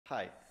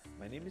Hi,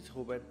 my name is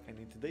Ruben and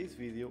in today's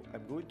video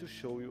I'm going to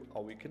show you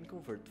how we can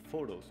convert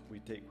photos we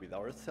take with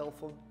our cell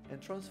phone and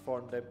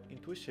transform them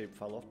into a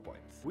shapefile of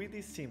points. With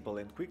this simple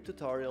and quick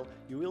tutorial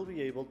you will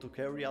be able to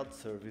carry out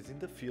surveys in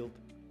the field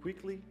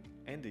quickly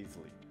and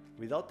easily,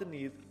 without the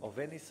need of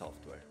any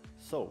software.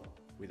 So,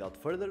 without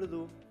further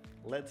ado,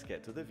 let's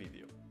get to the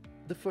video.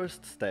 The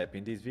first step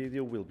in this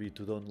video will be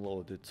to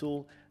download the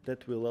tool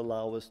that will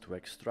allow us to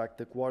extract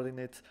the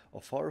coordinates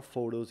of our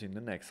photos in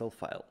an Excel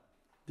file.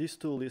 This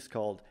tool is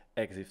called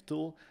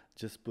Exiftool.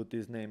 Just put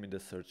this name in the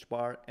search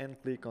bar and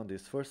click on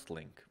this first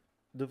link.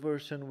 The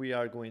version we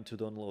are going to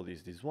download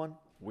is this one,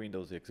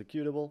 Windows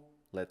Executable.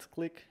 Let's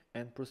click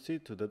and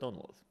proceed to the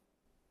download.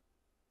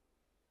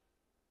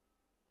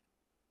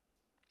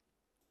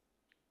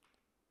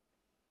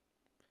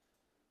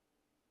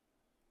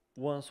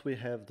 Once we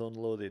have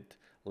downloaded,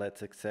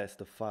 let's access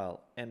the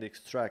file and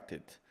extract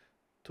it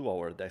to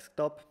our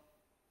desktop.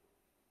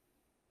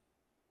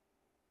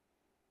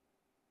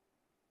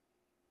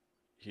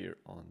 Here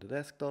on the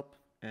desktop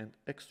and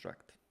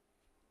extract.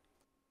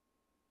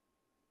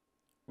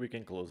 We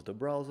can close the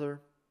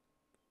browser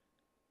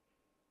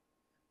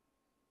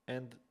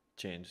and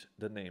change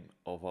the name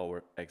of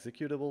our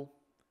executable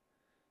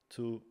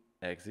to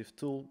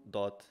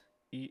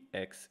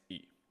exiftool.exe.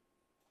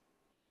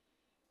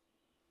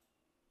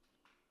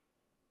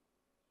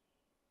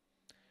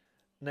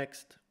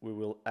 Next, we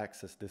will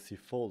access the C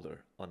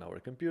folder on our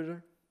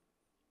computer.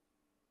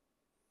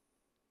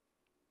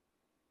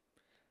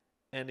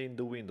 And in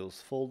the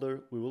Windows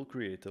folder, we will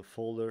create a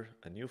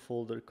new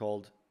folder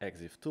called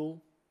Exiftool.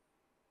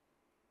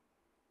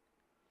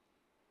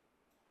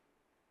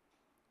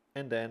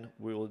 And then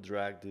we will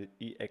drag the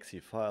exe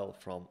file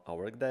from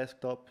our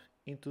desktop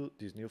into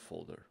this new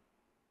folder.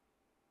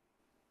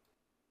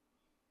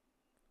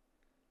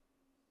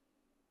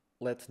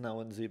 Let's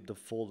now unzip the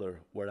folder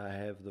where I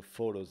have the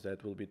photos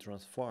that will be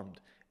transformed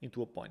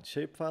into a point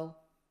shapefile.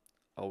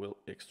 I will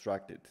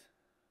extract it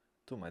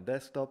to my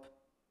desktop.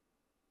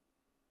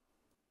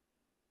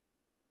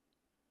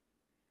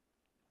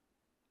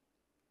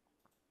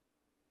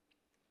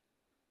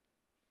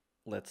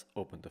 Let's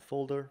open the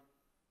folder.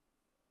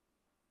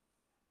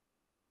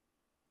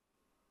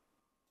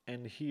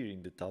 And here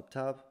in the top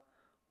tab,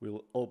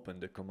 we'll open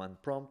the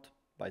command prompt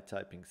by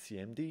typing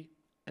cmd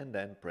and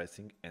then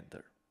pressing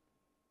enter.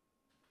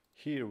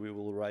 Here we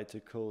will write a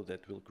code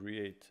that will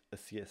create a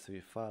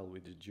CSV file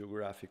with the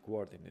geographic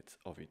coordinates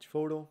of each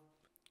photo.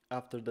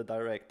 After the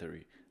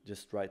directory,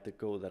 just write the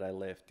code that I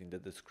left in the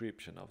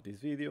description of this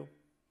video.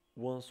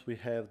 Once we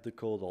have the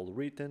code all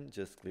written,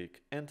 just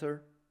click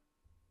enter.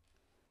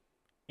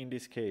 In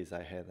this case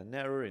I had an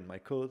error in my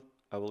code.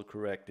 I will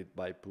correct it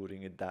by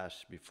putting a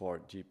dash before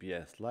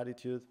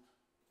gpslatitude.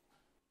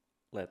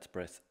 Let's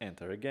press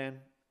enter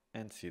again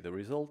and see the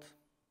result.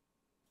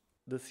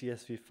 The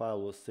CSV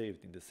file was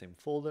saved in the same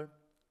folder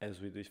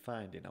as we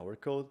defined in our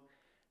code,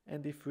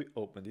 and if we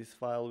open this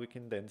file we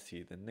can then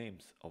see the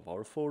names of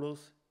our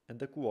photos and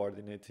the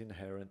coordinates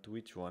inherent to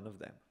each one of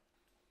them.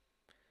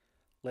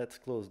 Let's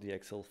close the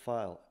Excel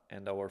file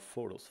and our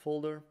photos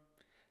folder.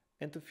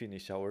 And to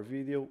finish our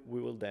video,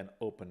 we will then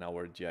open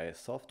our GIS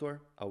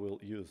software. I will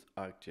use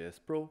ArcGIS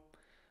Pro,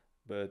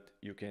 but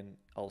you can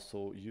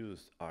also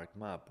use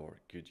ArcMap or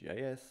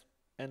QGIS.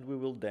 And we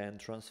will then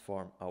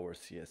transform our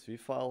CSV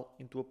file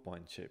into a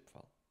point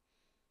shapefile.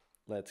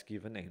 Let's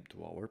give a name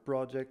to our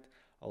project.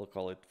 I'll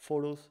call it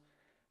Photos,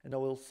 and I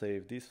will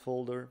save this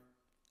folder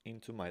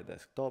into my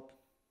desktop.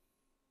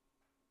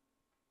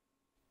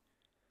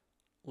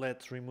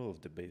 Let's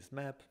remove the base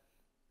map,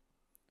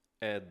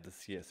 add the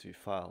CSV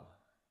file,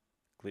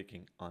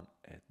 clicking on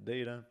Add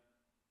Data.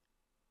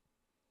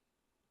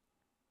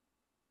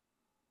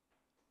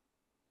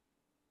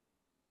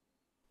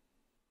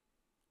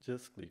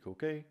 Just click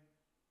OK.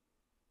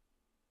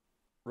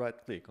 Right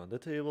click on the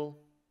table,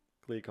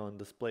 click on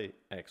Display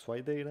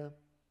XY Data.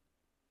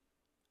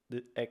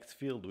 The X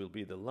field will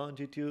be the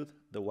longitude,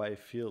 the Y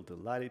field the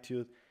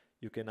latitude.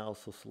 You can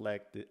also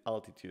select the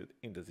altitude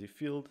in the Z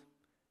field,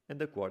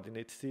 and the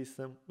coordinate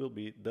system will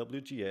be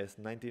WGS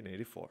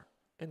 1984,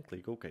 and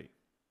click OK.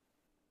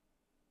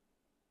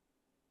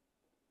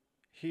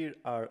 Here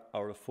are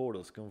our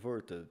photos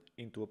converted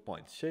into a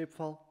point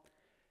shapefile,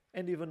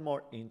 and even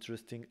more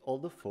interesting, all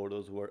the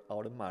photos were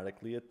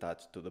automatically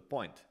attached to the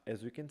point,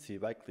 as we can see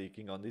by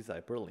clicking on this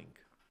hyperlink.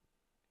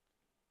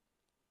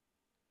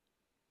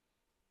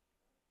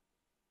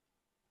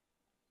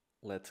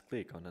 Let's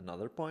click on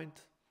another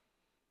point,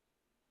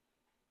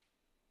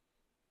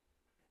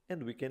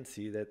 and we can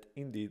see that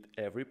indeed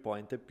every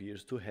point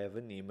appears to have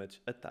an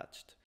image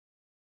attached.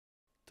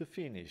 To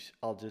finish,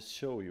 I'll just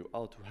show you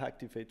how to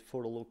activate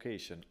photo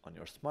location on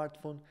your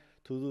smartphone.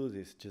 To do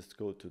this, just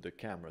go to the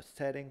camera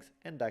settings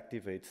and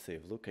activate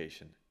Save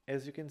Location,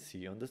 as you can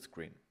see on the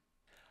screen.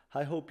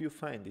 I hope you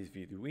find this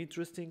video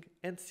interesting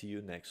and see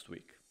you next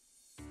week.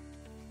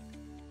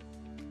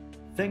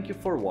 Thank you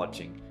for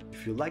watching.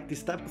 If you like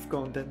this type of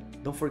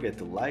content, don't forget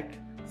to like,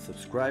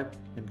 subscribe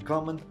and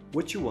comment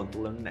what you want to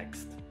learn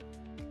next.